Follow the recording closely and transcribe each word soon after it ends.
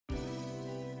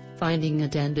Finding a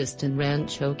dentist in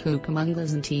Rancho Cucamonga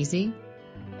isn't easy.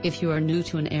 If you are new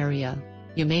to an area,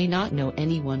 you may not know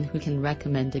anyone who can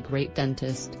recommend a great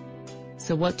dentist.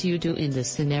 So what do you do in this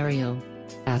scenario?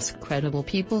 Ask credible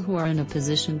people who are in a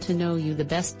position to know you the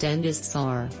best dentists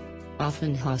are.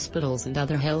 Often hospitals and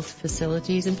other health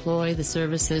facilities employ the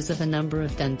services of a number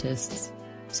of dentists,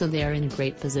 so they are in a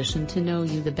great position to know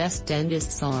you the best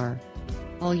dentists are.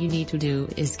 All you need to do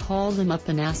is call them up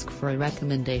and ask for a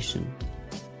recommendation.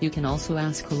 You can also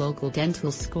ask a local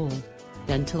dental school.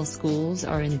 Dental schools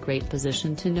are in a great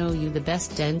position to know you the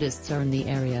best dentists are in the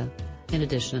area. In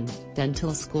addition,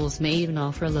 dental schools may even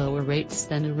offer lower rates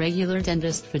than a regular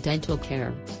dentist for dental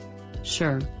care.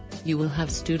 Sure, you will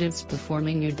have students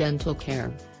performing your dental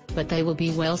care, but they will be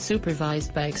well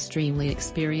supervised by extremely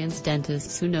experienced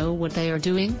dentists who know what they are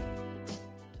doing.